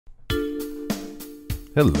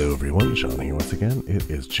Hello everyone, Sean here once again. It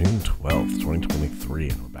is June 12th, 2023,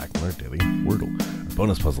 and we're back on our daily Wordle. Our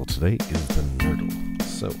bonus puzzle today is the Nerdle.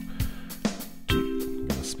 So, I'm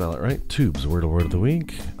gonna spell it right. Tubes, Wordle word of the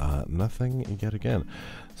week. Nothing yet again.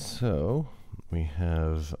 So, we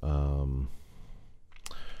have,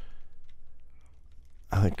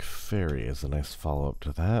 I think fairy is a nice follow-up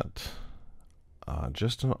to that.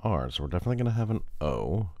 Just an R, so we're definitely gonna have an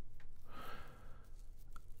O.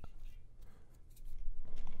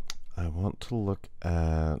 I want to look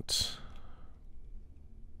at,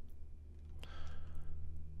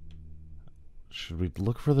 should we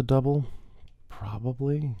look for the double?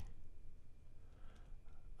 Probably.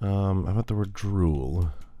 How about the word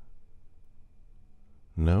drool?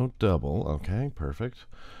 No double. Okay, perfect.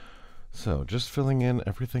 So just filling in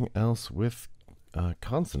everything else with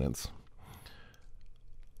consonants.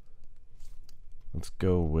 Let's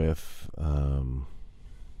go with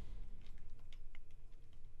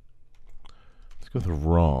go with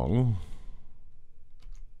wrong.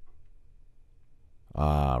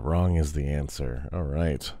 Wrong is the answer. All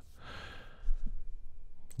right.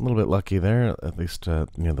 A little bit lucky there, at least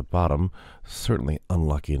near the bottom. Certainly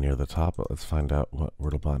unlucky near the top, but let's find out what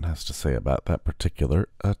WordleBot has to say about that particular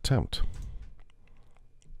attempt.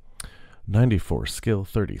 94 skill,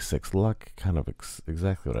 36 luck. Kind of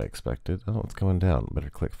exactly what I expected. Oh, it's going down. Better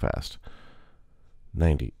click fast.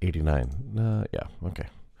 90, 89. Yeah, okay.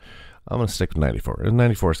 I'm going to stick with 94.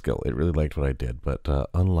 94 skill. It really liked what I did, but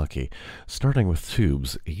unlucky. Starting with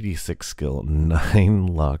tubes, 86 skill, 9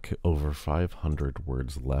 luck, over 500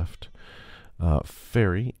 words left.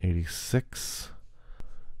 Fairy, 86.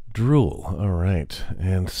 Drool, all right.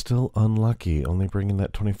 And still unlucky, only bringing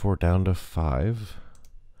that 24 down to 5.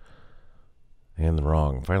 And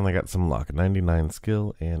wrong. Finally got some luck. 99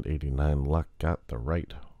 skill and 89 luck. Got the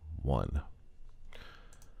right one.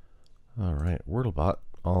 All right, WordleBot.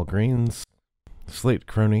 All greens. Slate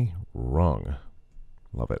crony, wrong.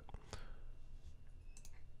 Love it.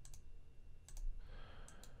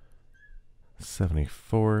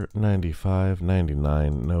 74, 95,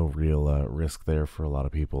 99. No real risk there for a lot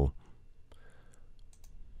of people.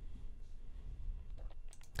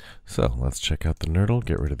 So let's check out the Nerdle.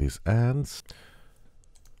 Get rid of these ads.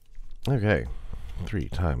 Okay. 3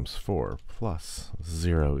 times 4 plus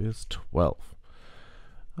 0 is 12.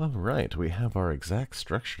 Alright, we have our exact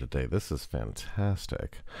structure today. This is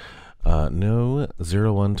fantastic. No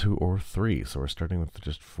 0, 1, 2, or 3, so we're starting with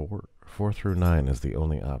just 4. 4 through 9 is the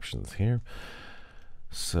only options here.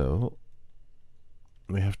 So,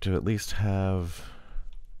 we have to at least have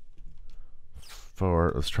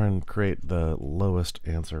let's try and create the lowest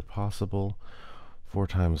answer possible. 4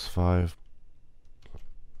 times 5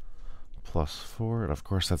 plus 4, and of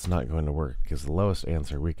course that's not going to work because the lowest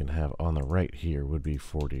answer we can have on the right here would be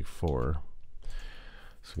 44.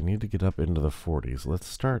 So we need to get up into the 40s. Let's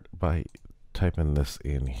start by typing this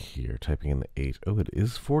in here, typing in the 8. Oh, it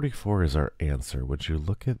is 44 is our answer. Would you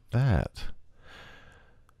look at that?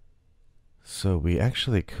 So we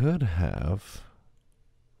actually could have,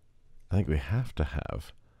 I think we have to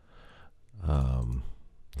have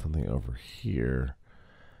something over here.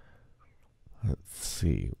 Let's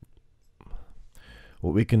see.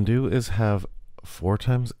 What we can do is have 4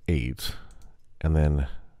 times 8, and then,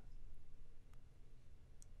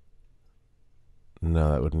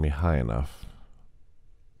 no, that wouldn't be high enough.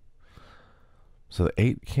 So the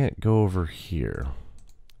 8 can't go over here.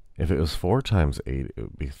 If it was 4 times 8, it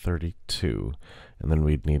would be 32, and then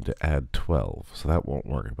we'd need to add 12, so that won't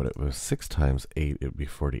work. But if it was 6 times 8, it would be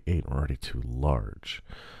 48, and we're already too large.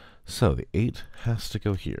 So the 8 has to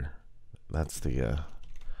go here. That's the,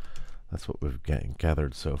 that's what we've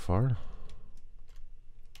gathered so far.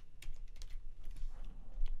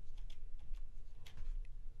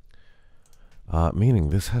 Meaning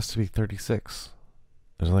this has to be 36.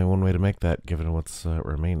 There's only one way to make that, given what's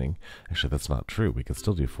remaining. Actually, that's not true. We could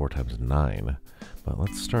still do 4 times 9. But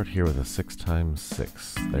let's start here with a 6 times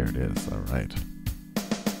 6. There it is. All right.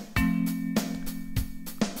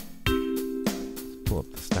 Let's pull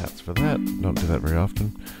up the stats for that. Don't do that very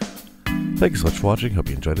often. Thank you so much for watching. Hope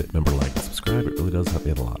you enjoyed it. Remember to like and subscribe. It really does help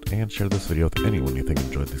me out a lot. And share this video with anyone you think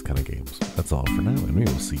enjoyed these kind of games. That's all for now, and we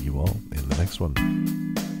will see you all in the next one.